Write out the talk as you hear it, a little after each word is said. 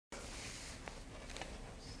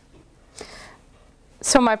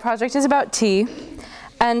So my project is about tea,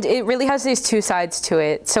 and it really has these two sides to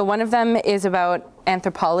it. So one of them is about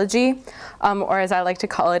anthropology, or as I like to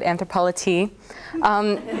call it, anthropology.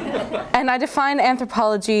 And I define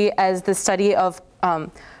anthropology as the study of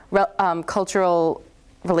cultural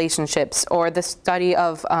relationships, or the study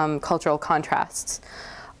of cultural contrasts.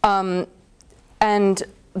 And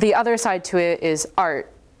the other side to it is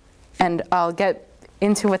art, and I'll get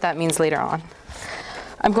into what that means later on.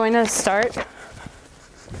 I'm going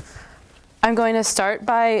to start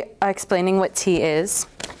by explaining what tea is.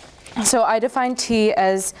 So I define tea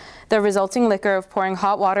as the resulting liquor of pouring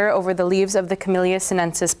hot water over the leaves of the Camellia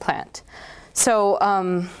sinensis plant. So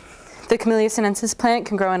the Camellia sinensis plant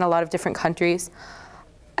can grow in a lot of different countries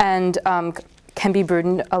and can be brewed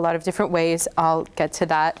in a lot of different ways. I'll get to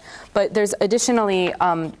that. But there's additionally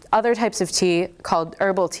other types of tea called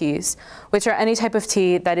herbal teas, which are any type of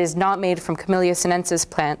tea that is not made from Camellia sinensis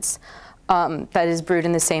plants, that is brewed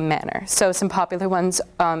in the same manner. So some popular ones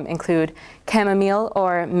include chamomile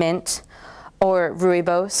or mint or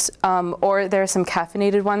rooibos, or there are some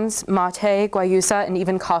caffeinated ones. Mate, guayusa, and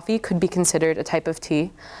even coffee could be considered a type of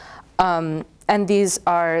tea. And those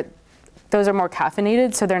are more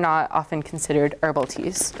caffeinated, so they're not often considered herbal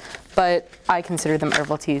teas. But I consider them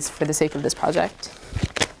herbal teas for the sake of this project.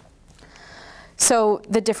 So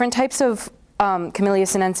the different types of Camellia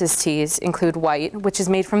sinensis teas include white, which is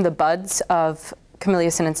made from the buds of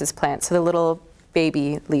Camellia sinensis plants, so the little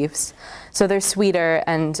baby leaves. So they're sweeter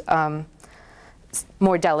and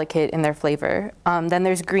more delicate in their flavor. Then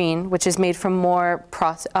there's green, which is made from more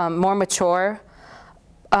mature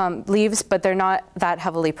leaves, but they're not that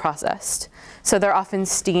heavily processed. So they're often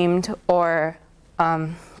steamed or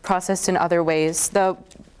processed in other ways. The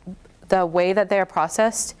way that they are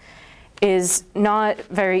processed is not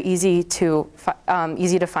very easy to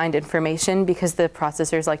find information, because the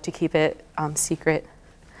processors like to keep it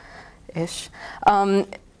secret-ish.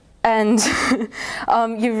 And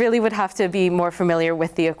you really would have to be more familiar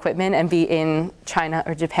with the equipment and be in China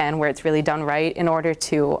or Japan where it's really done right in order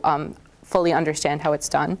to fully understand how it's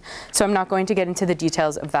done. So I'm not going to get into the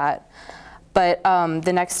details of that. But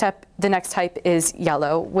the next type is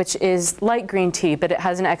yellow, which is like green tea, but it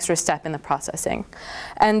has an extra step in the processing.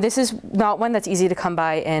 And this is not one that's easy to come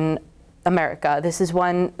by in America. This is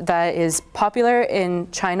one that is popular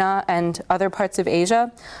in China and other parts of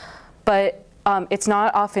Asia, but it's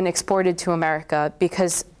not often exported to America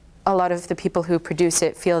because a lot of the people who produce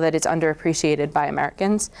it feel that it's underappreciated by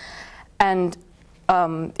Americans. And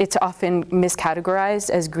it's often miscategorized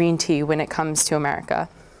as green tea when it comes to America.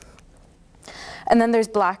 And then there's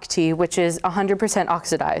black tea, which is 100%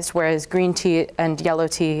 oxidized, whereas green tea and yellow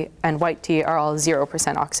tea and white tea are all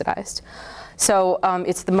 0% oxidized. So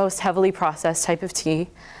it's the most heavily processed type of tea.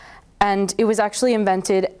 And it was actually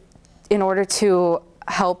invented in order to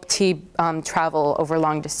help tea travel over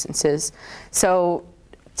long distances. So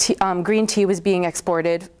green tea was being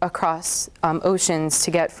exported across oceans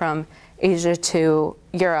to get from Asia to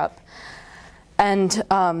Europe. And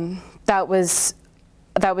that was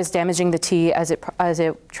damaging the tea as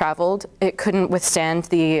it traveled. It couldn't withstand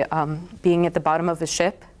the being at the bottom of a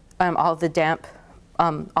ship. All the damp,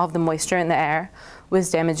 all of the moisture in the air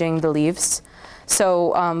was damaging the leaves.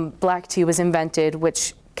 So black tea was invented,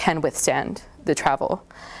 which can withstand the travel.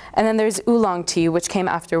 And then there's oolong tea, which came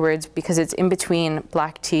afterwards because it's in between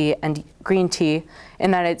black tea and green tea,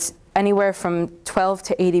 in that it's anywhere from 12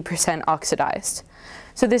 to 80% oxidized.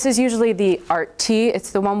 So this is usually the art tea.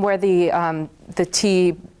 It's the one where the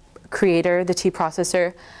tea creator, the tea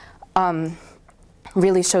processor,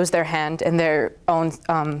 really shows their hand and their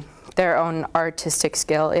own artistic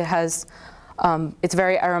skill. It has, it's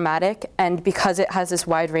very aromatic, and because it has this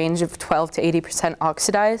wide range of 12 to 80%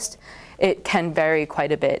 oxidized, it can vary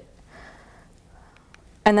quite a bit.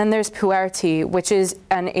 And then there's pu'er tea, which is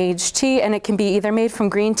an aged tea, and it can be either made from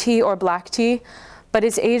green tea or black tea, but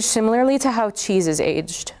it's aged similarly to how cheese is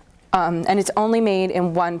aged. And it's only made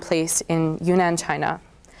in one place in Yunnan, China,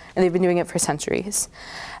 and they've been doing it for centuries.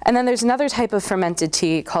 And then there's another type of fermented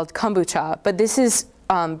tea called kombucha, but this is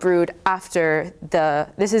fermented after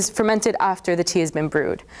the tea has been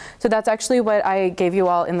brewed. So that's actually what I gave you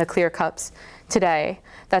all in the clear cups today.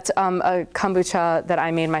 That's a kombucha that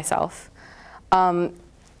I made myself.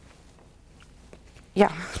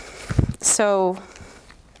 Yeah, so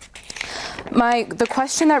the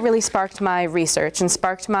question that really sparked my research and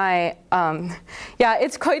sparked my, yeah,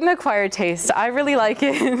 it's quite an acquired taste. I really like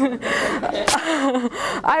it.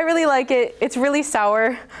 I really like it. It's really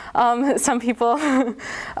sour. Some people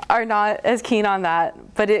are not as keen on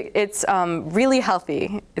that, but it's really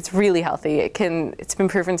healthy. It's really healthy. It's been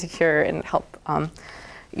proven to cure and help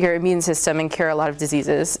your immune system and cure a lot of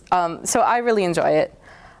diseases. So I really enjoy it.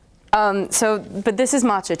 But this is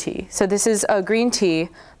matcha tea. So this is a green tea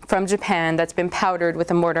from Japan that's been powdered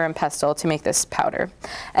with a mortar and pestle to make this powder.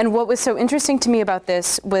 And what was so interesting to me about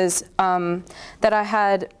this was that I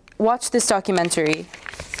had watched this documentary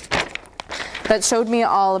that showed me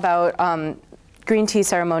all about green tea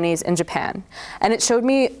ceremonies in Japan. And it showed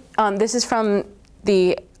me, this is from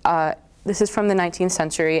the 19th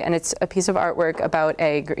century, and it's a piece of artwork about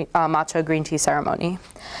a matcha green tea ceremony.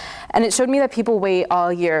 And it showed me that people wait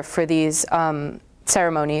all year for these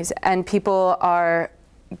ceremonies, and people are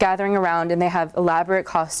gathering around, and they have elaborate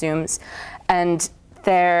costumes, and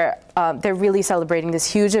they're really celebrating this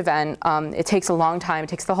huge event. It takes a long time, it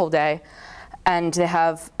takes the whole day, and they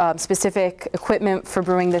have specific equipment for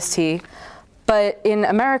brewing this tea. But in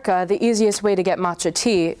America, the easiest way to get matcha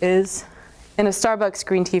tea is in a Starbucks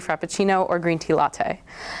green tea frappuccino or green tea latte.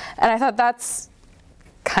 And I thought that's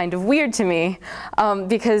kind of weird to me,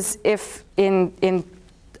 because if in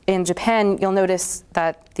Japan, you'll notice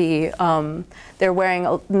that they're wearing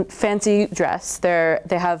a fancy dress. They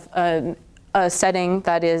have a setting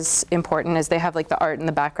that is important, as they have like the art in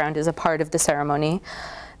the background is a part of the ceremony.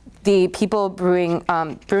 The people brewing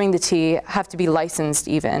the tea have to be licensed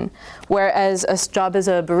even, whereas a job as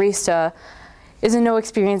a barista is a no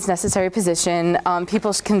experience necessary position.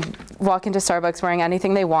 People can walk into Starbucks wearing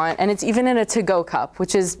anything they want, and it's even in a to-go cup,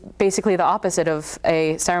 which is basically the opposite of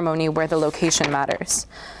a ceremony where the location matters.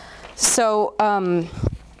 So,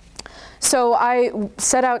 so I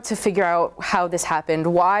set out to figure out how this happened.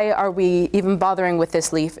 Why are we even bothering with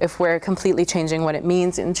this leaf if we're completely changing what it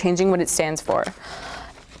means and changing what it stands for?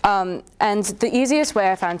 And the easiest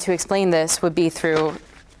way I found to explain this would be through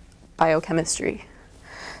biochemistry.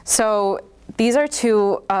 So these are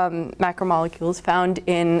two macromolecules found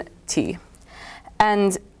in tea.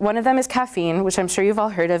 And one of them is caffeine, which I'm sure you've all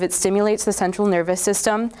heard of. It stimulates the central nervous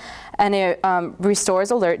system, and it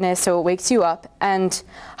restores alertness, so it wakes you up. And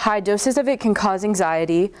high doses of it can cause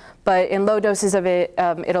anxiety, but in low doses of it,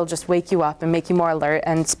 it'll just wake you up and make you more alert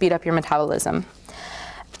and speed up your metabolism.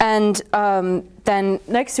 And then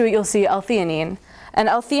next to it, you'll see L-theanine. And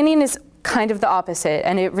L-theanine is kind of the opposite,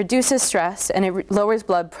 and it reduces stress, and it lowers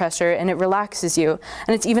blood pressure, and it relaxes you,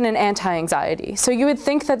 and it's even an anti-anxiety. So you would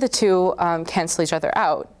think that the two cancel each other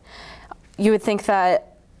out. You would think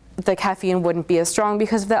that the caffeine wouldn't be as strong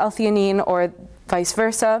because of the L-theanine, or vice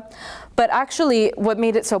versa. But actually, what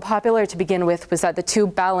made it so popular to begin with was that the two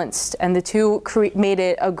balanced, and the two made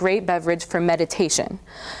it a great beverage for meditation.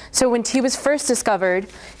 So when tea was first discovered,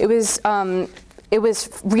 it was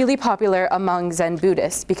really popular among Zen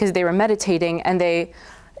Buddhists because they were meditating, and it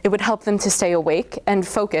would help them to stay awake and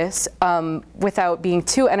focus without being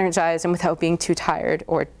too energized and without being too tired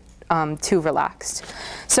or too relaxed.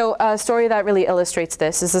 So a story that really illustrates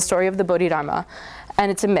this is the story of the Bodhidharma,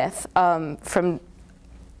 and it's a myth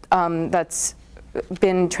that's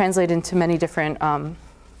been translated into many different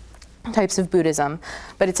types of Buddhism.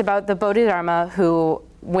 But it's about the Bodhidharma who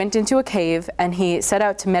went into a cave, and he set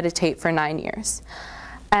out to meditate for 9 years.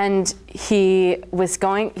 And he was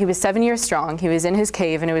 7 years strong. He was in his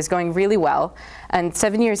cave, and it was going really well. And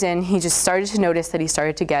 7 years in, he just started to notice that he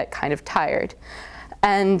started to get kind of tired.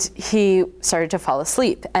 And he started to fall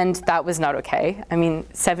asleep, and that was not okay. I mean,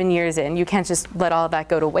 7 years in, you can't just let all that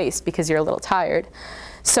go to waste because you're a little tired.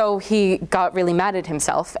 So he got really mad at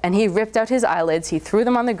himself, and he ripped out his eyelids, he threw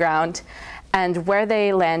them on the ground, and where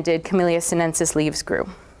they landed, Camellia sinensis leaves grew.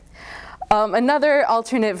 Another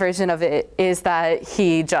alternate version of it is that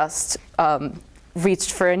he just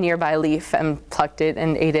reached for a nearby leaf and plucked it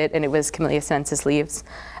and ate it, and it was Camellia sinensis leaves,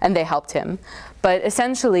 and they helped him. But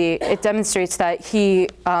essentially, it demonstrates that he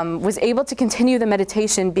was able to continue the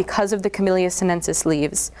meditation because of the Camellia sinensis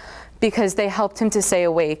leaves, because they helped him to stay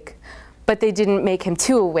awake, but they didn't make him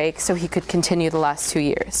too awake, so he could continue the last 2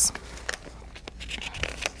 years.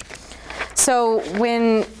 So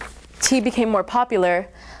when tea became more popular,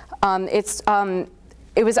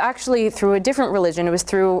 it was actually through a different religion. It was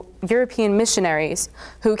through European missionaries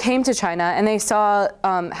who came to China, and they saw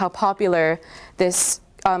how popular this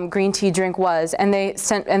green tea drink was, and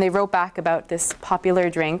they wrote back about this popular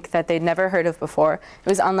drink that they'd never heard of before. It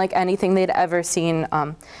was unlike anything they'd ever seen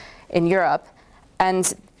in Europe,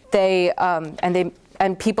 and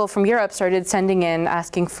people from Europe started sending in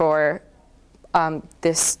asking for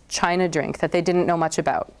this China drink that they didn't know much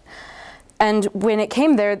about. And when it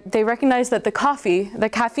came there, they recognized that the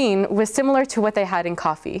caffeine was similar to what they had in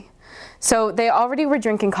coffee. So they already were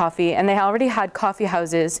drinking coffee, and they already had coffee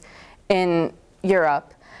houses in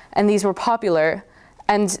Europe, and these were popular.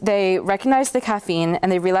 And they recognized the caffeine,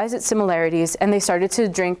 and they realized its similarities, and they started to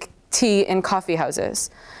drink tea in coffee houses.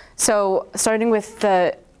 So starting with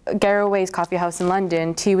the Garraway's Coffee House in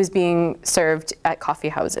London, tea was being served at coffee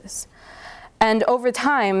houses. And over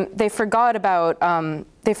time, they forgot about the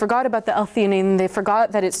L-theanine. They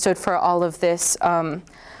forgot that it stood for all of this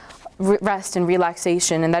rest and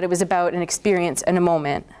relaxation, and that it was about an experience and a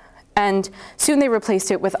moment. And soon they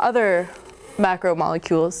replaced it with other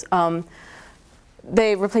macromolecules.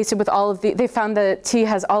 They replaced it with all of they found that tea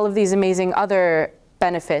has all of these amazing other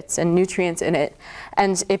benefits and nutrients in it,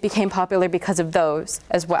 and it became popular because of those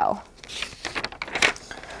as well.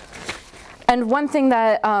 And one thing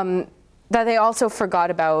that that they also forgot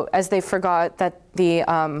about, as they forgot that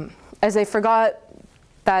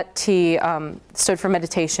tea stood for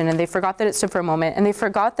meditation, and they forgot that it stood for a moment, and they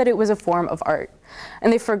forgot that it was a form of art,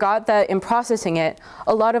 and they forgot that in processing it,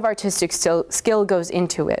 a lot of artistic skill goes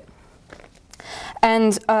into it.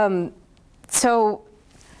 And so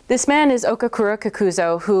this man is Okakura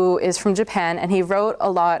Kakuzo, who is from Japan, and he wrote a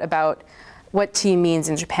lot about what tea means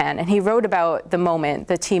in Japan. And he wrote about the moment,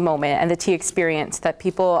 the tea moment, and the tea experience that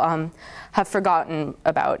people have forgotten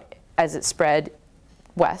about as it spread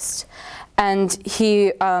west. And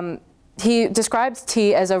he describes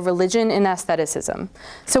tea as a religion in aestheticism.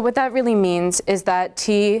 So what that really means is that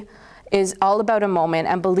tea is all about a moment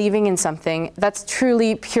and believing in something that's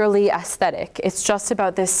truly, purely aesthetic. It's just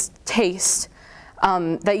about this taste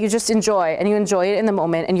that you just enjoy, and you enjoy it in the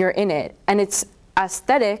moment, and you're in it. And it's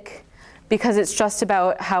aesthetic because it's just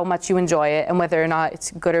about how much you enjoy it and whether or not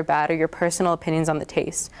it's good or bad, or your personal opinions on the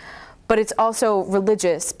taste. But it's also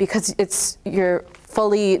religious because you're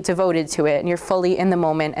fully devoted to it, and you're fully in the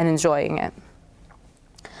moment and enjoying it.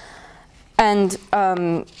 And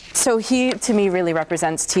so he, to me, really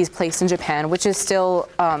represents tea's place in Japan, which is still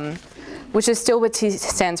what tea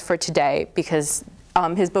stands for today, because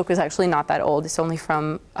his book was actually not that old. It's only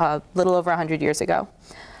from a little over 100 years ago.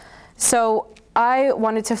 So I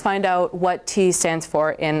wanted to find out what tea stands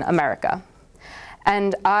for in America.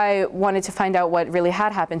 And I wanted to find out what really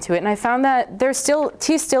had happened to it. And I found that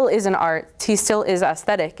tea still is an art. Tea still is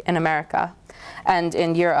aesthetic in America and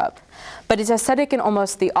in Europe. But it's aesthetic in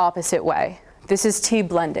almost the opposite way. This is tea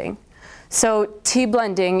blending. So tea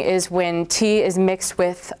blending is when tea is mixed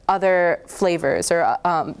with other flavors, or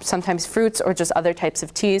sometimes fruits, or just other types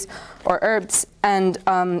of teas or herbs. And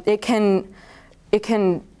it can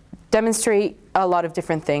demonstrate a lot of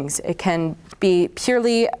different things. It can be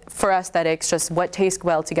purely for aesthetics, just what tastes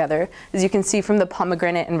well together, as you can see from the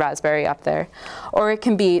pomegranate and raspberry up there. Or it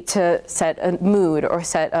can be to set a mood or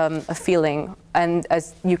set a feeling, and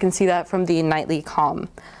as you can see that from the nightly calm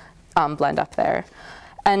blend up there.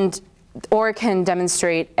 Or it can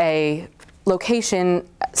demonstrate a location,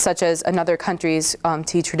 such as another country's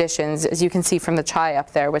tea traditions, as you can see from the chai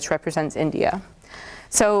up there, which represents India.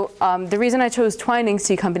 So the reason I chose Twinings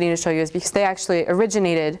Tea Company to show you is because they actually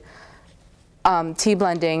originated tea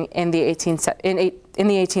blending in the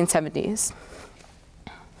 1870s.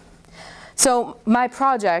 So my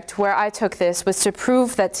project, where I took this, was to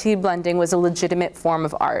prove that tea blending was a legitimate form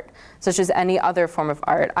of art, such as any other form of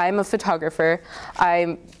art. I'm a photographer.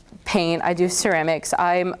 I paint, I do ceramics,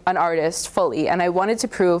 I'm an artist fully, and I wanted to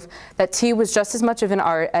prove that tea was just as much of an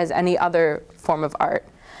art as any other form of art.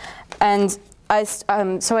 And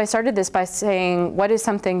so I started this by saying, what is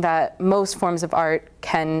something that most forms of art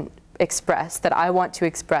can express, that I want to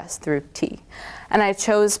express through tea? And I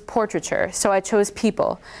chose portraiture, so I chose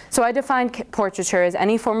people. So I defined portraiture as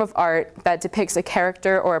any form of art that depicts a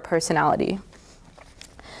character or a personality.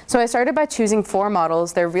 So I started by choosing 4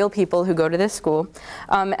 models. They're real people who go to this school.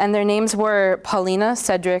 And their names were Paulina,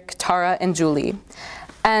 Cedric, Tara, and Julie.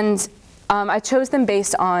 And I chose them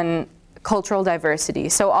based on cultural diversity.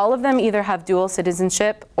 So all of them either have dual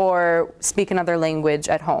citizenship or speak another language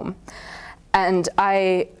at home. And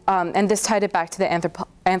this tied it back to the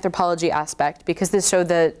anthropology aspect, because this showed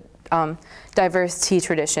the diverse tea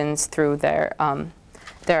traditions through their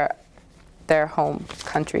home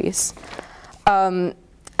countries.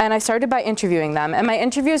 And I started by interviewing them. And my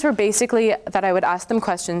interviews were basically that I would ask them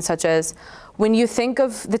questions such as, when you think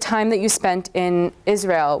of the time that you spent in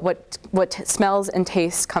Israel, what smells and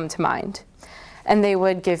tastes come to mind? And they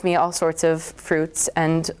would give me all sorts of fruits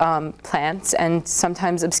and plants, and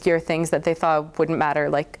sometimes obscure things that they thought wouldn't matter.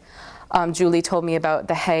 Like Julie told me about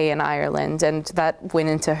the hay in Ireland, and that went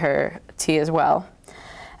into her tea as well.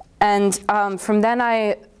 And from then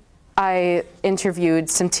I I interviewed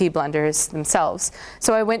some tea blenders themselves.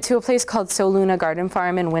 So I went to a place called Soluna Garden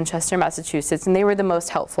Farm in Winchester, Massachusetts, and they were the most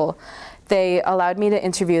helpful. They allowed me to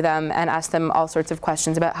interview them and ask them all sorts of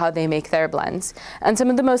questions about how they make their blends. And some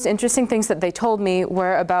of the most interesting things that they told me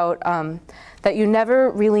were about that you never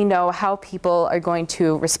really know how people are going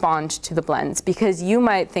to respond to the blends, because you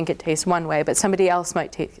might think it tastes one way, but somebody else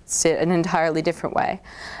might taste it an entirely different way.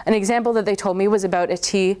 An example that they told me was about a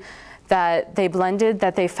tea that they blended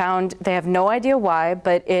that they found, they have no idea why,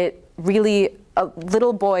 but it really,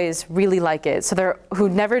 little boys really like it. So who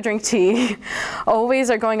never drink tea always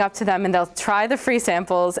are going up to them and they'll try the free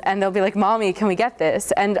samples and they'll be like, "Mommy, can we get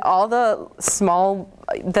this?" And all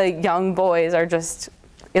the young boys are just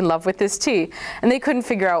in love with this tea. And they couldn't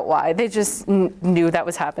figure out why. They just knew that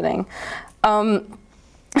was happening.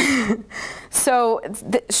 So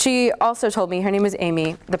she also told me, her name was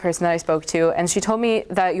Amy, the person that I spoke to, and she told me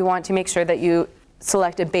that you want to make sure that you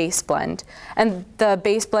select a base blend. And the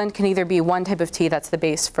base blend can either be one type of tea that's the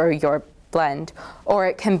base for your blend, or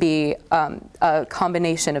it can be a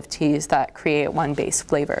combination of teas that create one base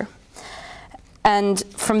flavor. And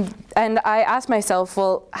I asked myself,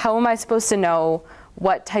 well, how am I supposed to know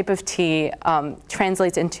what type of tea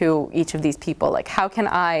translates into each of these people? Like, how can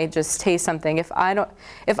I just taste something if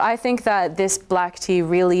I think that this black tea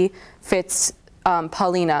really fits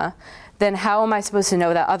Paulina, then how am I supposed to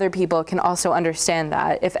know that other people can also understand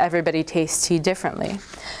that if everybody tastes tea differently?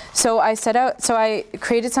 So I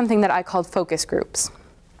created something that I called focus groups.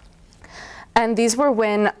 And these were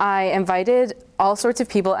when I invited all sorts of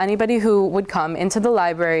people, anybody who would come into the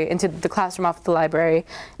library, into the classroom off the library,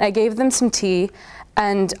 and I gave them some tea,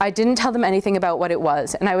 and I didn't tell them anything about what it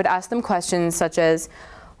was. And I would ask them questions such as,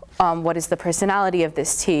 what is the personality of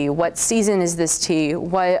this tea? What season is this tea?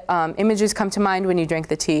 What images come to mind when you drink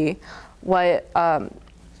the tea? What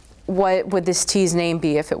would this tea's name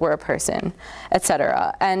be if it were a person,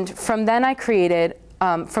 etc. And from then I created,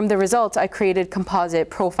 from the results, I created composite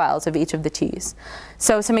profiles of each of the teas.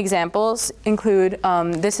 So some examples include,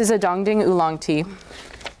 this is a Dongding oolong tea.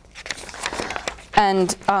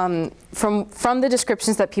 And from the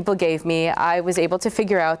descriptions that people gave me, I was able to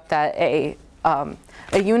figure out that a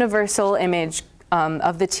universal image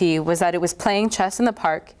of the tea was that it was playing chess in the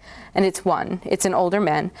park, and it's an older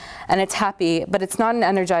man, and it's happy, but it's not an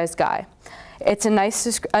energized guy. It's a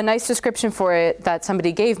nice description for it that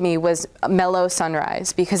somebody gave me was a mellow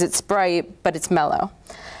sunrise, because it's bright, but it's mellow.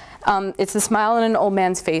 It's the smile on an old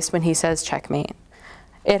man's face when he says checkmate.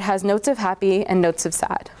 It has notes of happy and notes of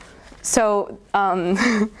sad. So,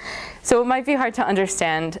 so it might be hard to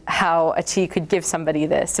understand how a tea could give somebody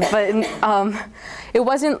this, but it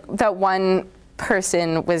wasn't that one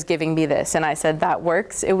person was giving me this and I said that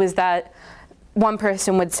works. It was that one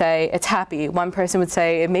person would say it's happy, one person would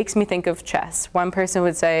say it makes me think of chess, one person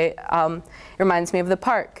would say it reminds me of the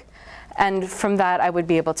park. And from that I would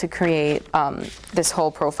be able to create this whole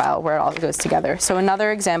profile where it all goes together. So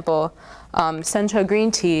another example, Sencha green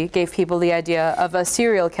tea gave people the idea of a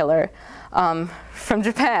serial killer from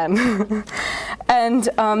Japan. And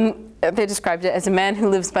they described it as a man who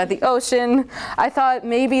lives by the ocean. I thought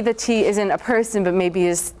maybe the tea isn't a person, but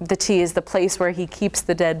maybe the tea is the place where he keeps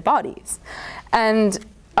the dead bodies. And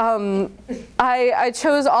I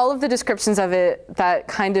chose all of the descriptions of it that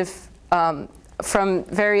kind of, from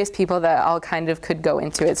various people that all kind of could go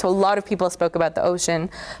into it. So a lot of people spoke about the ocean,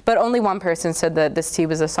 but only one person said that this tea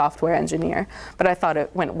was a software engineer. But I thought it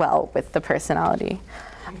went well with the personality.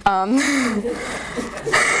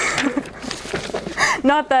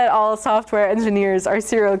 Not that all software engineers are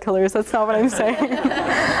serial killers, that's not what I'm saying.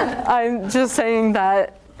 I'm just saying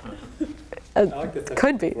that it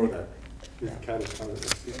could be.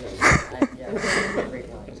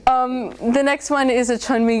 The next one is a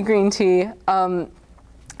chunmi green tea.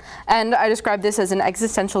 And I describe this as an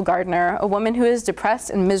existential gardener, a woman who is depressed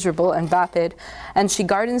and miserable and vapid, and she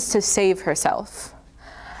gardens to save herself.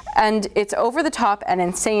 And it's over the top and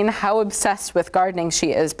insane how obsessed with gardening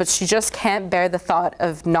she is, but she just can't bear the thought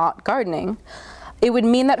of not gardening. It would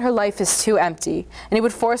mean that her life is too empty, and it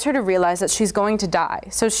would force her to realize that she's going to die.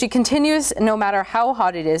 So she continues no matter how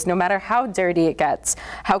hot it is, no matter how dirty it gets,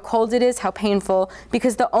 how cold it is, how painful,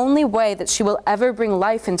 because the only way that she will ever bring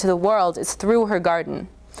life into the world is through her garden.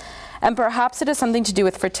 And perhaps it has something to do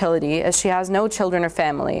with fertility, as she has no children or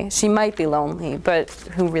family. She might be lonely, but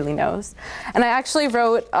who really knows? And I actually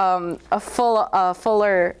wrote a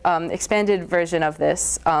fuller, expanded version of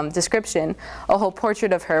this description, a whole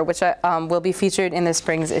portrait of her, which will be featured in this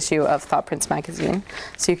spring's issue of Thought Prints magazine,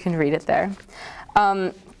 so you can read it there.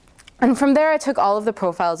 And from there, I took all of the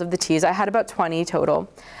profiles of the teas. I had about 20 total,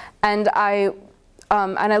 and I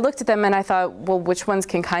I looked at them and I thought, well, which ones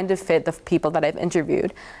can kind of fit the people that I've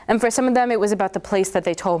interviewed? And for some of them, it was about the place that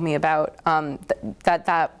they told me about,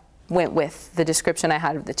 that went with the description I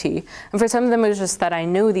had of the tea. And for some of them, it was just that I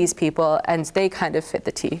knew these people and they kind of fit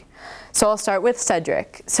the tea. So I'll start with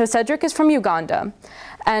Cedric. So Cedric is from Uganda.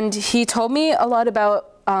 And he told me a lot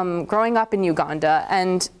about growing up in Uganda,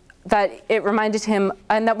 and that it reminded him,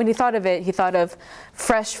 and that when he thought of it, he thought of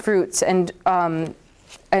fresh fruits and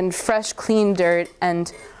fresh, clean dirt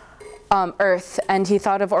and earth, and he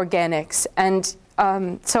thought of organics. And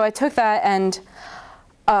so I took that and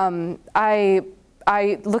I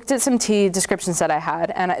looked at some tea descriptions that I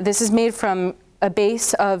had, and this is made from a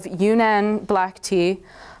base of Yunnan black tea,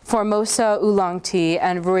 Formosa oolong tea,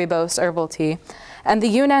 and rooibos herbal tea. And the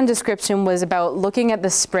Yunnan description was about looking at the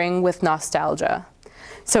spring with nostalgia.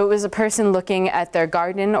 So it was a person looking at their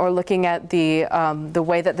garden or looking at the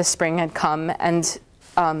way that the spring had come, and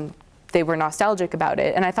they were nostalgic about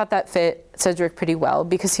it. And I thought that fit Cedric pretty well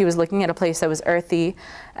because he was looking at a place that was earthy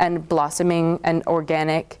and blossoming and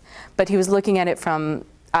organic, but he was looking at it from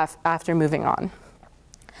after moving on.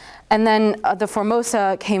 And then the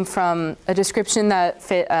Formosa came from a description that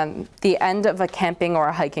fit the end of a camping or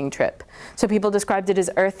a hiking trip. So people described it as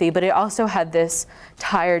earthy, but it also had this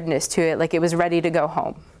tiredness to it, like it was ready to go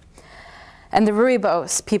home. And the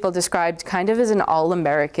rooibos, people described kind of as an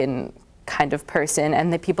all-American kind of person,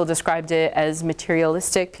 and the people described it as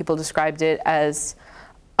materialistic, people described it as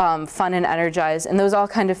fun and energized, and those all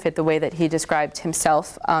kind of fit the way that he described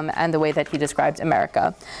himself and the way that he described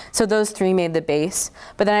America. So those three made the base,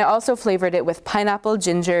 but then I also flavored it with pineapple,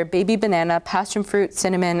 ginger, baby banana, passion fruit,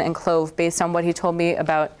 cinnamon, and clove based on what he told me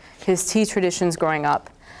about his tea traditions growing up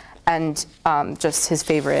and just his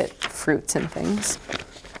favorite fruits and things.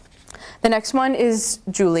 The next one is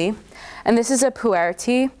Julie, and this is a pu'er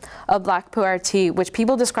tea, a black pu'er tea, which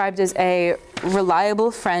people described as a reliable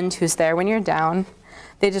friend who's there when you're down.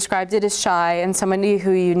 They described it as shy and somebody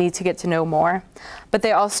who you need to get to know more. But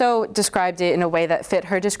they also described it in a way that fit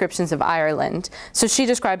her descriptions of Ireland. So she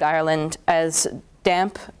described Ireland as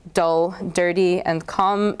damp, dull, dirty, and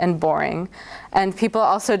calm and boring. And people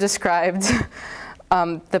also described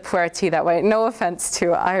the pu'er tea that way. No offense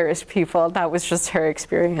to Irish people, that was just her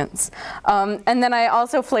experience. And then I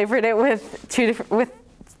also flavored it with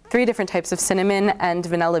three different types of cinnamon and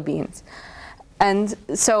vanilla beans. And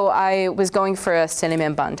so I was going for a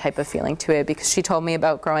cinnamon bun type of feeling to it because she told me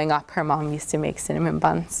about growing up, her mom used to make cinnamon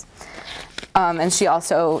buns. And she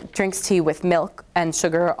also drinks tea with milk and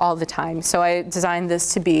sugar all the time. So I designed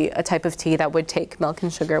this to be a type of tea that would take milk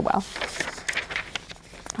and sugar well.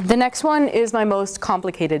 The next one is my most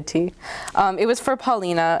complicated tea. It was for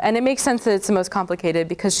Paulina, and it makes sense that it's the most complicated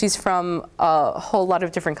because she's from a whole lot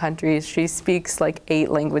of different countries. She speaks like 8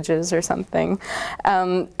 languages or something.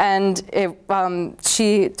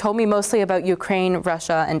 She told me mostly about Ukraine,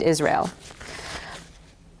 Russia, and Israel.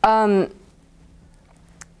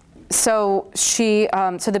 So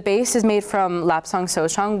the base is made from lapsang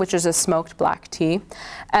sochang, which is a smoked black tea.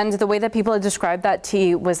 And the way that people had described that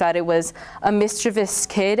tea was that it was a mischievous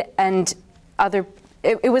kid and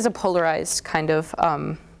it was a polarized kind of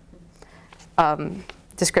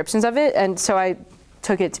descriptions of it. And so I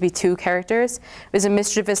took it to be 2 characters. It was a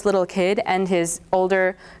mischievous little kid and his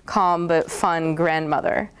older, calm but fun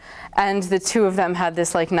grandmother. And the 2 of them had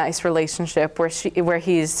this like nice relationship where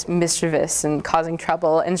he's mischievous and causing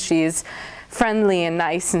trouble, and she's friendly and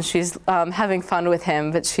nice, and she's having fun with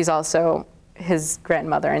him, but she's also his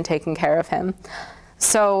grandmother and taking care of him.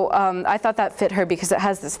 So I thought that fit her because it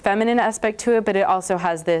has this feminine aspect to it, but it also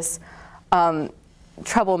has this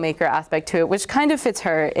troublemaker aspect to it, which kind of fits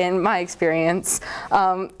her in my experience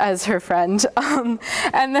as her friend.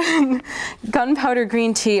 And then gunpowder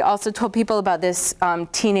green tea also told people about this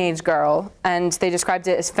teenage girl, and they described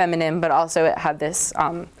it as feminine, but also it had this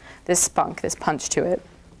this spunk, this punch to it.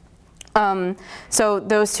 So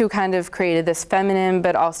those 2 kind of created this feminine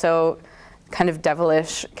but also kind of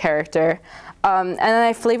devilish character. And then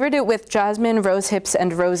I flavored it with jasmine, rose hips,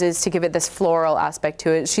 and roses to give it this floral aspect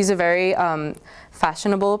to it. She's a very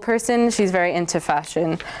fashionable person. She's very into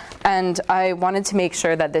fashion. And I wanted to make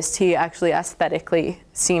sure that this tea actually aesthetically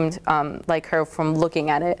seemed like her from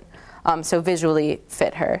looking at it. So visually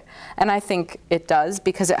fit her. And I think it does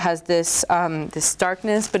because it has this, this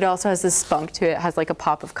darkness, but it also has this spunk to it. It has like a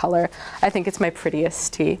pop of color. I think it's my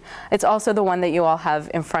prettiest tea. It's also the one that you all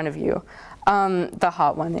have in front of you. The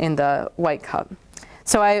hot one in the white cup.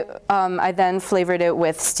 So I then flavored it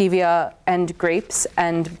with stevia and grapes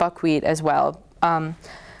and buckwheat as well.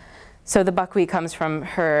 So the buckwheat comes from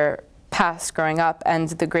her past growing up, and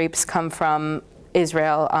the grapes come from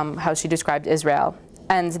Israel, how she described Israel.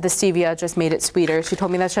 and the stevia just made it sweeter. She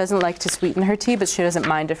told me that she doesn't like to sweeten her tea, but she doesn't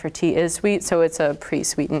mind if her tea is sweet, so it's a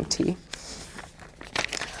pre-sweetened tea.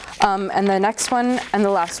 And the next one and the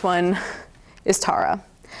last one is Tara.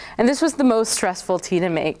 And this was the most stressful tea to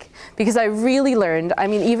make because I really learned, I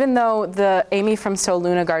mean, even though the Amy from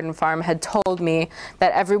Soluna Garden Farm had told me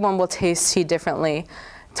that everyone will taste tea differently,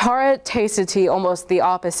 Tara tasted tea almost the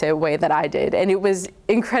opposite way that I did, and it was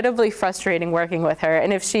incredibly frustrating working with her.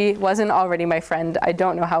 And if she wasn't already my friend, I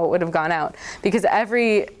don't know how it would have gone out, because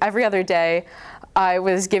every other day I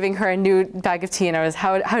was giving her a new bag of tea, and I was,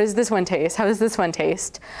 how does this one taste? How does this one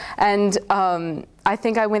taste? And I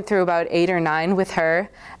think I went through about 8 or 9 with her,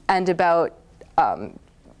 and about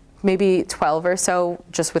maybe 12 or so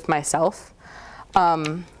just with myself.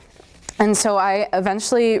 And so I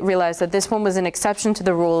eventually realized that this one was an exception to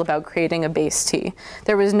the rule about creating a base tea.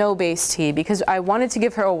 There was no base tea because I wanted to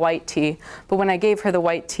give her a white tea, but when I gave her the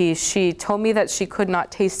white tea, she told me that she could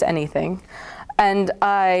not taste anything. And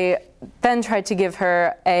I then tried to give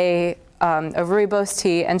her a rooibos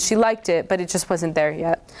tea, and she liked it, but it just wasn't there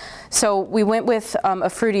yet. So we went with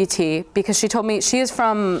a fruity tea because she told me she is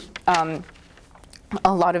from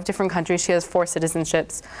a lot of different countries. She has 4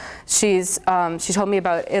 citizenships. She told me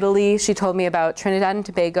about Italy. She told me about Trinidad and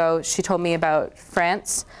Tobago. She told me about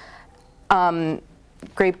France,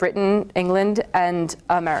 Great Britain, England, and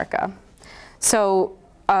America. So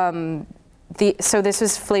so this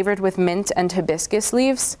was flavored with mint and hibiscus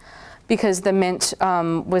leaves because the mint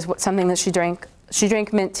was something that she drank. She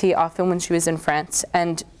drank mint tea often when she was in France,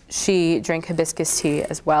 and she drank hibiscus tea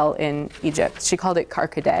as well in Egypt. She called it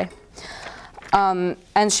carcadet.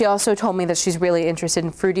 And she also told me that she's really interested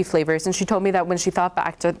in fruity flavors, and she told me that when she thought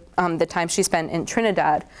back to the time she spent in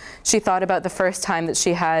Trinidad, she thought about the first time that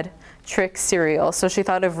she had Trix cereal. So she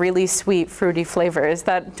thought of really sweet, fruity flavors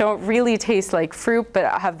that don't really taste like fruit, but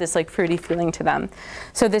have this like fruity feeling to them.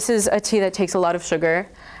 So this is a tea that takes a lot of sugar,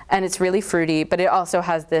 and it's really fruity, but it also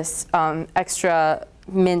has this extra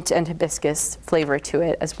mint and hibiscus flavor to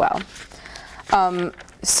it as well.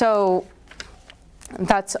 So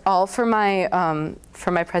that's all for my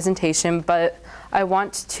presentation, but I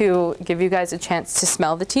want to give you guys a chance to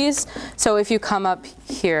smell the teas. So if you come up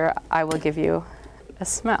here, I will give you a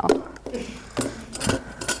smell.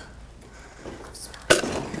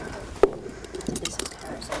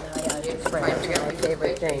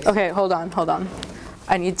 Okay, hold on.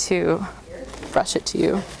 I need to brush it to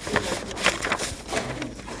you.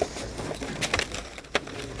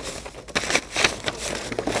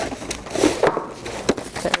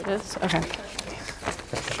 There it is. Okay.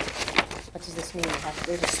 What does this mean?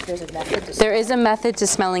 There's a method to There is a method to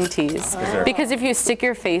smelling teas. Because if you stick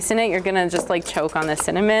your face in it, you're gonna just like choke on the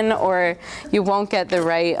cinnamon, or you won't get the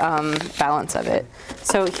right balance of it.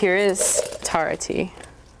 So here is Tara tea.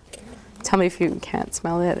 Tell me if you can't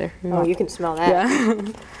smell it. Or Oh, you can smell that. Yeah.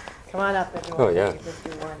 Come on up, everyone. Oh, yeah. Let's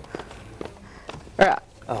do one.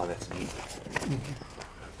 Oh, that's neat.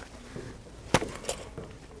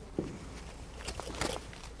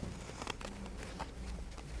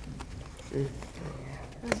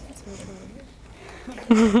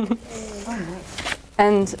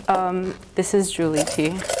 And this is Julie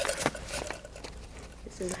tea.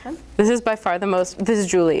 This is one? This is by far the most, this is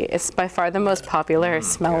Julie. It's by far the most popular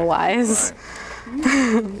smell-wise.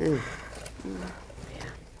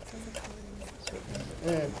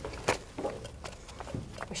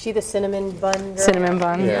 Was she the cinnamon bun girl? Cinnamon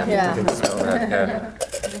bun. Yeah. Yeah. I can smell that, yeah.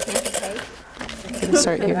 Can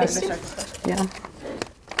start here. Yeah.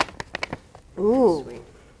 Ooh.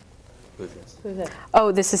 Who's this? Who's that?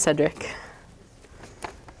 Oh, this is Cedric.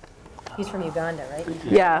 He's from Uganda, right?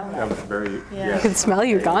 Yeah. That was very, You Yeah. can smell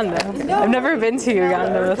Uganda. I've never been to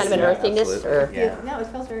Uganda. Kind of an earthiness, or? Yeah. No, it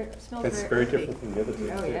smells very It's very different from the other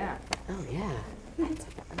two. Oh, yeah. Oh, yeah.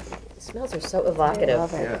 The smells are so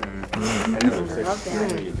evocative. Yeah. And those are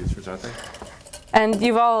great inducers, aren't they? And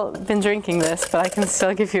you've all been drinking this, but I can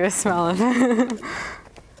still give you a smell of it.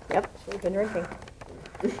 Yep, we've been drinking.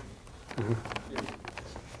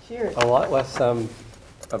 Cheers. A lot less of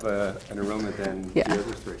an aroma than Yeah. the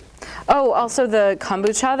other 3. Oh, also the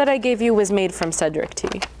kombucha that I gave you was made from Cedric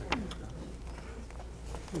tea.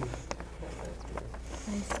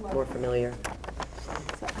 More familiar.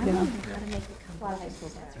 Yeah.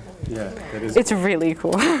 Yeah, that is. It's really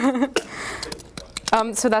cool.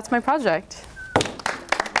 So that's my project.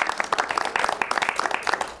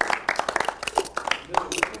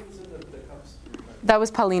 That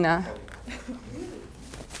was Paulina.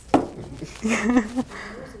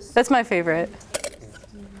 That's my favorite.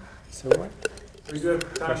 So what? We do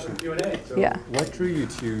have time for Q&A. Yeah. What drew you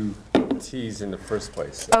to teas in the first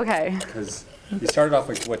place? Okay. Because you started off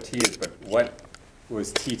with what tea is, but what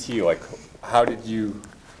was TT? Like, how did you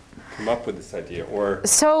come up with this idea? Or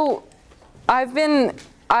So I've been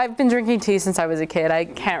drinking tea since I was a kid. I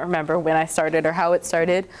can't remember when I started or how it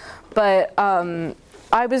started, but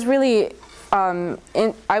I was really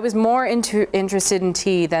I was more interested in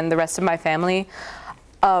tea than the rest of my family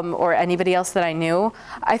or anybody else that I knew.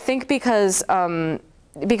 I think because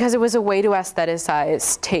it was a way to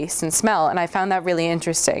aestheticize taste and smell, and I found that really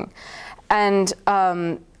interesting. And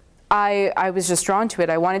I was just drawn to it.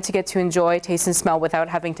 I wanted to get to enjoy taste and smell without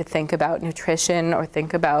having to think about nutrition or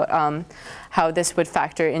think about how this would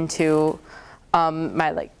factor into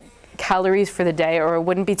my calories for the day, or it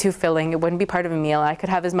wouldn't be too filling, it wouldn't be part of a meal. I could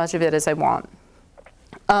have as much of it as I want.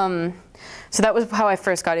 So that was how I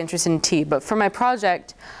first got interested in tea. But for my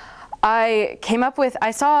project, I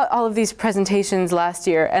saw all of these presentations last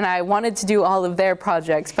year, and I wanted to do all of their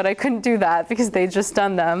projects, but I couldn't do that because they'd just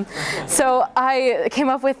done them. So I came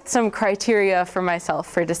up with some criteria for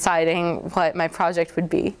myself for deciding what my project would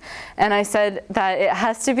be. And I said that it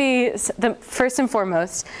has to be, first and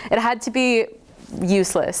foremost, it had to be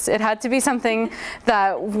useless. It had to be something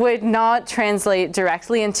that would not translate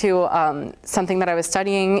directly into something that I was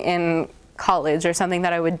studying in college or something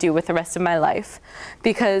that I would do with the rest of my life.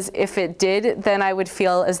 Because if it did, then I would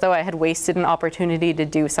feel as though I had wasted an opportunity to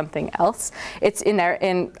do something else. It's in there,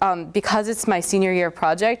 and because it's my senior year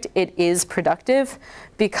project, it is productive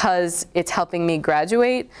because it's helping me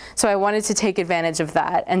graduate. So I wanted to take advantage of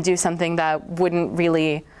that and do something that wouldn't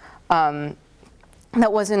really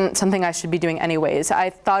that wasn't something I should be doing anyways.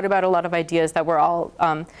 I thought about a lot of ideas that were all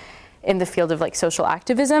in the field of social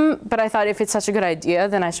activism, but I thought if it's such a good idea,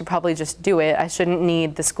 then I should probably just do it. I shouldn't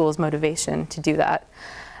need the school's motivation to do that.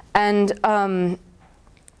 And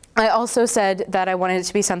I also said that I wanted it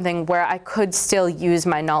to be something where I could still use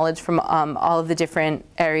my knowledge from all of the different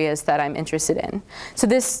areas that I'm interested in. So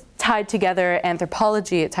this tied together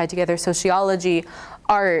anthropology, it tied together sociology,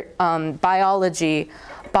 art, biology,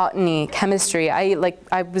 botany, chemistry. I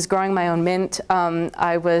was growing my own mint.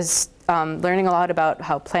 I was learning a lot about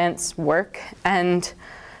how plants work, and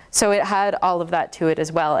so it had all of that to it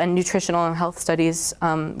as well. And nutritional and health studies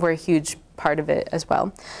were a huge part of it as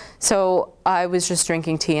well. So I was just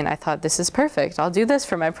drinking tea, and I thought, this is perfect. I'll do this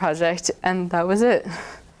for my project, and that was it.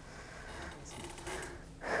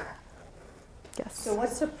 Yes. So what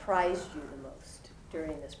surprised you the most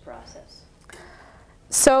during this process?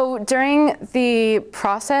 So during the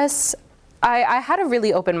process, I had a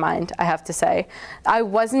really open mind, I have to say. I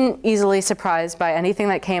wasn't easily surprised by anything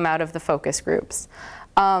that came out of the focus groups.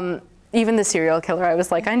 Even the serial killer, I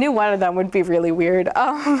was like, I knew one of them would be really weird.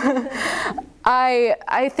 I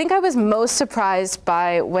think I was most surprised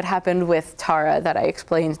by what happened with Tara, that I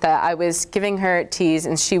explained, that I was giving her teas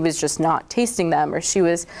and she was just not tasting them, or she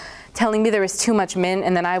was telling me there was too much mint,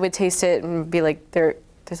 and then I would taste it and be like,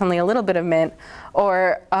 there's only a little bit of mint.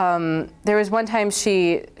 Or there was one time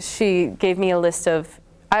she gave me a list of,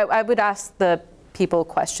 I would ask the people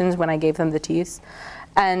questions when I gave them the teas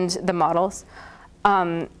and the models.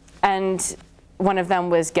 And one of them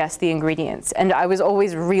was guess the ingredients. And I was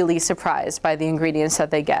always really surprised by the ingredients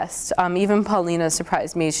that they guessed. Even Paulina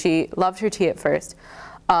surprised me. She loved her tea at first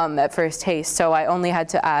taste. So I only had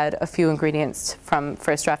to add a few ingredients from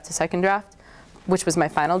first draft to second draft, which was my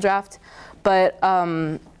final draft. But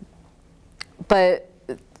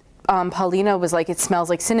Paulina was like, it smells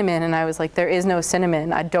like cinnamon, and I was like, there is no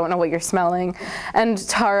cinnamon. I don't know what you're smelling. And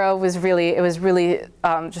Tara was really, it was really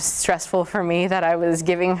just stressful for me that I was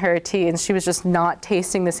giving her tea and she was just not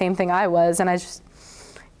tasting the same thing I was, and I just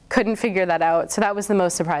couldn't figure that out. So that was the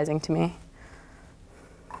most surprising to me.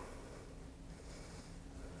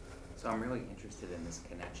 So I'm really interested in this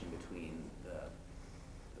connection between the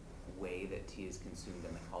way that tea is consumed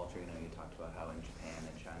in the culture. You know, you talked about how in Japan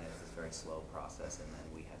and China it's this very slow process, and then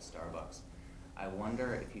we have Starbucks. I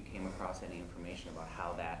wonder if you came across any information about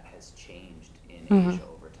how that has changed in Asia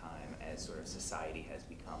over time as sort of society has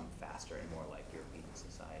become faster and more like European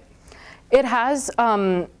society. It has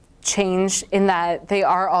changed in that they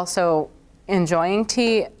are also enjoying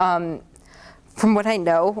tea. From what I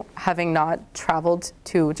know, having not traveled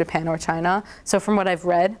to Japan or China, so from what I've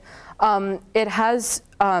read, it has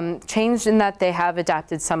changed in that they have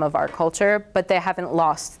adapted some of our culture, but they haven't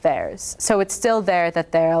lost theirs. So it's still there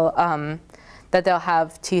that they'll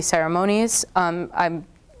have tea ceremonies. I'm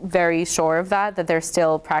very sure of that they're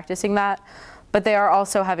still practicing that. But they are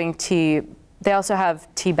also having tea. They also have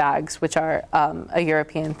tea bags, which are a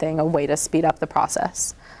European thing, a way to speed up the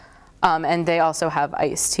process. And they also have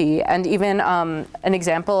iced tea. And even an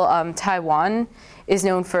example, Taiwan is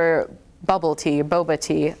known for bubble tea, boba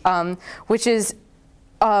tea, which is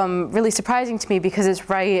really surprising to me because it's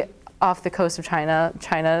right off the coast of China.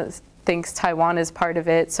 China thinks Taiwan is part of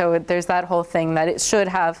it. So there's that whole thing that it should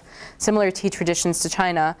have similar tea traditions to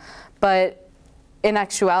China. But in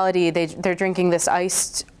actuality, they're drinking this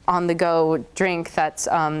iced on-the-go drink that's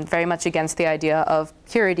very much against the idea of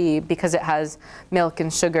purity because it has milk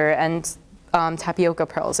and sugar and tapioca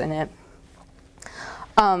pearls in it.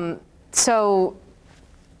 So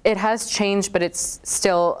it has changed, but it's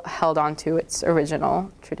still held on to its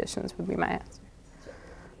original traditions, would be my answer.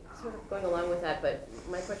 Sort of going along with that, but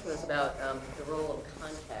my question was about the role of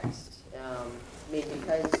context. I mean,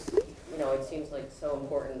 because, you know, it seems like so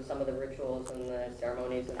important, some of the rituals and the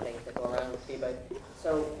ceremonies and things that go around with tea, but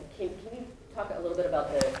so can you talk a little bit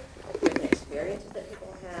about the different experiences that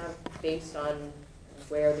people have based on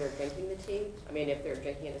where they're drinking the tea? I mean, if they're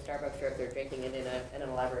drinking it in a Starbucks or if they're drinking it in an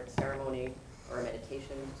elaborate ceremony or a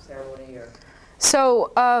meditation ceremony, or?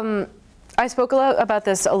 So I spoke about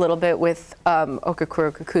this a little bit with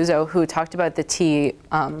Okakuro Kakuzo, who talked about the tea,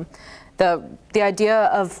 the idea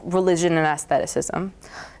of religion and aestheticism.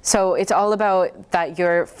 So it's all about that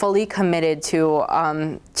you're fully committed to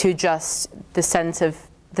just the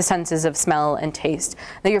senses of smell and taste,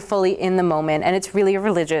 that you're fully in the moment, and it's really a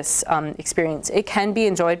religious experience. It can be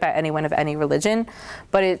enjoyed by anyone of any religion,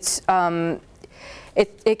 but it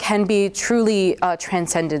can be truly a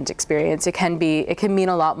transcendent experience. It can mean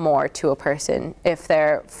a lot more to a person if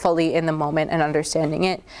they're fully in the moment and understanding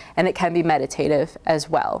it, and it can be meditative as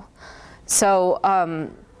well. So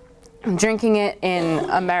drinking it in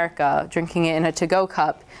America, drinking it in a to-go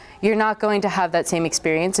cup, you're not going to have that same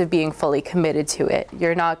experience of being fully committed to it.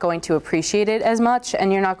 You're not going to appreciate it as much,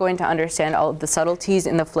 and you're not going to understand all of the subtleties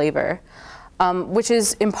in the flavor, which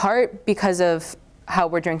is in part because of how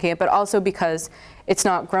we're drinking it, but also because it's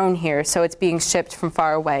not grown here, so it's being shipped from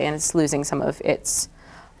far away, and it's losing some of its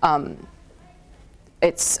fine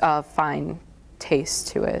taste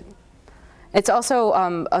to it. It's also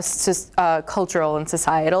a cultural and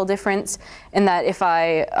societal difference in that if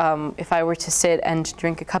I were to sit and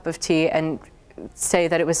drink a cup of tea and say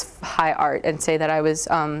that it was high art and say that I was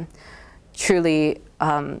truly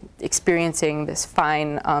experiencing this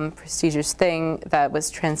fine, prestigious thing that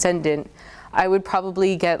was transcendent, I would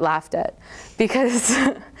probably get laughed at because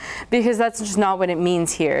that's just not what it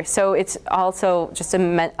means here. So it's also just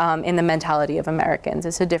in the mentality of Americans.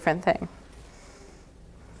 It's a different thing.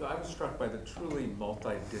 So I was struck by the truly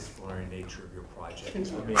multidisciplinary nature of your project. I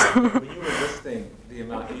mean, when you were listing the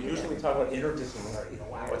amount, you usually talk about interdisciplinary,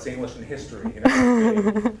 wow, it's English and history, but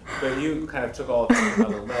you kind of took all of it to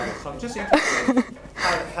another level. So I'm just interested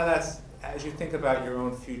how that's, as you think about your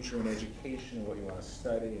own future in education and what you want to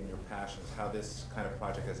study and your passions, how this kind of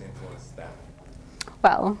project has influenced that.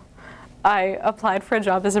 Well, I applied for a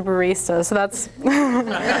job as a barista, so that's, but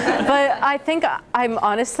I think I'm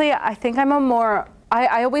a more,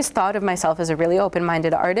 I always thought of myself as a really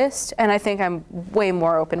open-minded artist, and I think I'm way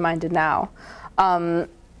more open-minded now.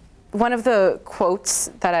 One of the quotes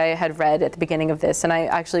that I had read at the beginning of this, and I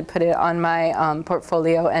actually put it on my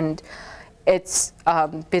portfolio, and it's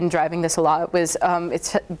been driving this a lot, was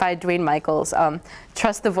it's by Dwayne Michaels,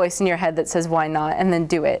 trust the voice in your head that says why not, and then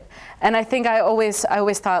do it. And I think I always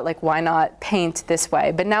thought, like, why not paint this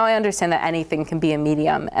way? But now I understand that anything can be a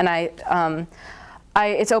medium, and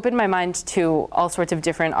it's opened my mind to all sorts of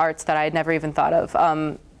different arts that I had never even thought of.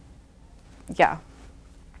 Yeah.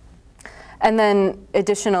 And then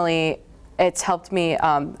additionally, it's helped me,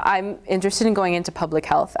 I'm interested in going into public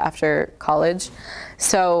health after college.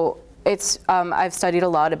 So I've studied a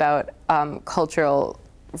lot about cultural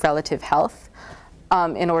relative health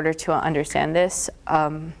in order to understand this.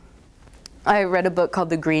 I read a book called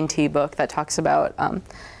The Green Tea Book that talks about,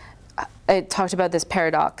 it talked about this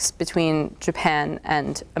paradox between Japan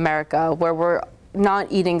and America, where we're not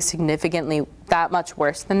eating significantly that much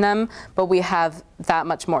worse than them, but we have that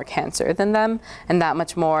much more cancer than them and that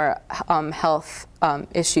much more health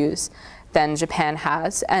issues than Japan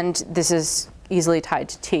has. And this is easily tied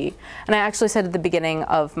to tea. And I actually said at the beginning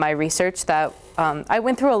of my research that I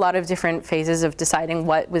went through a lot of different phases of deciding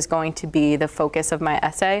what was going to be the focus of my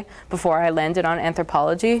essay before I landed on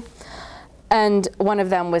anthropology. And one of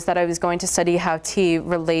them was that I was going to study how tea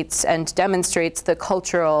relates and demonstrates the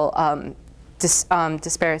cultural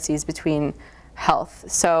disparities between health.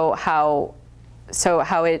 So how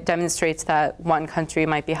it demonstrates that one country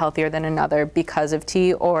might be healthier than another because of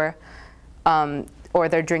tea, or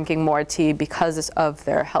they're drinking more tea because of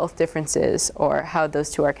their health differences, or how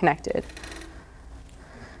those two are connected.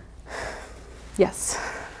 Yes?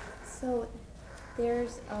 So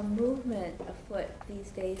there's a movement afoot these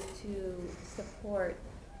days to support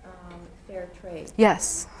fair trade.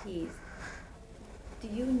 Yes. Teas. do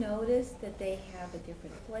you notice that they have a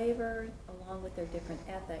different flavor along with their different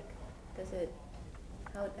ethic?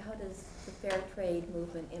 How does the fair trade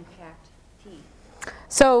movement impact tea?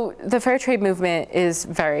 So the fair trade movement is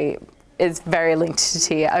very linked to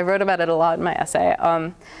tea. I wrote about it a lot in my essay.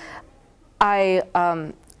 I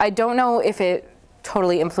don't know if it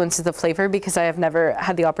totally influences the flavor because I have never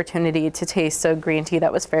had the opportunity to taste a green tea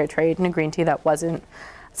that was fair trade and a green tea that wasn't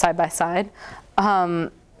side by side.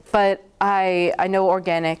 But I know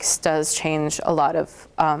organics does change a lot of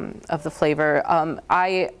the flavor.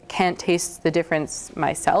 I can't taste the difference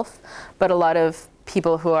myself, but a lot of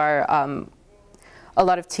people who are a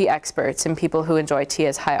lot of tea experts and people who enjoy tea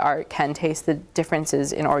as high art can taste the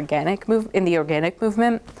differences in the organic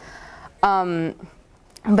movement.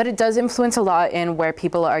 But it does influence a lot in where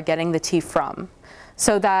people are getting the tea from.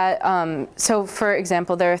 So that, so for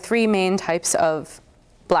example, there are 3 main types of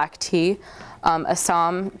black tea,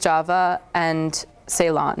 Assam, Java, and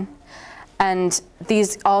Ceylon. And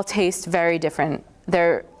these all taste very different.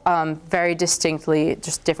 They're very distinctly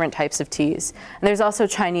just different types of teas. And there's also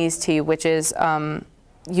Chinese tea, which is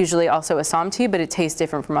usually also Assam tea, but it tastes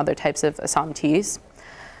different from other types of Assam teas.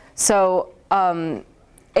 So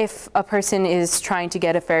if a person is trying to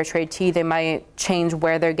get a fair trade tea, they might change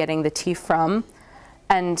where they're getting the tea from.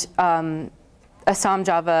 And Assam,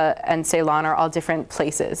 Java, and Ceylon are all different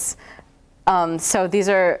places. So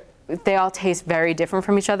they all taste very different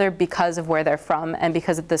from each other because of where they're from and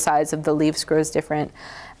because of the size of the leaves grows different.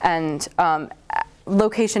 And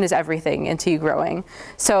location is everything in tea growing.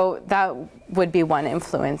 So that would be one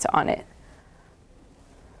influence on it.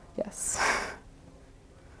 Yes.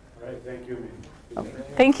 All right, thank you. Oh,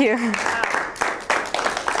 thank you.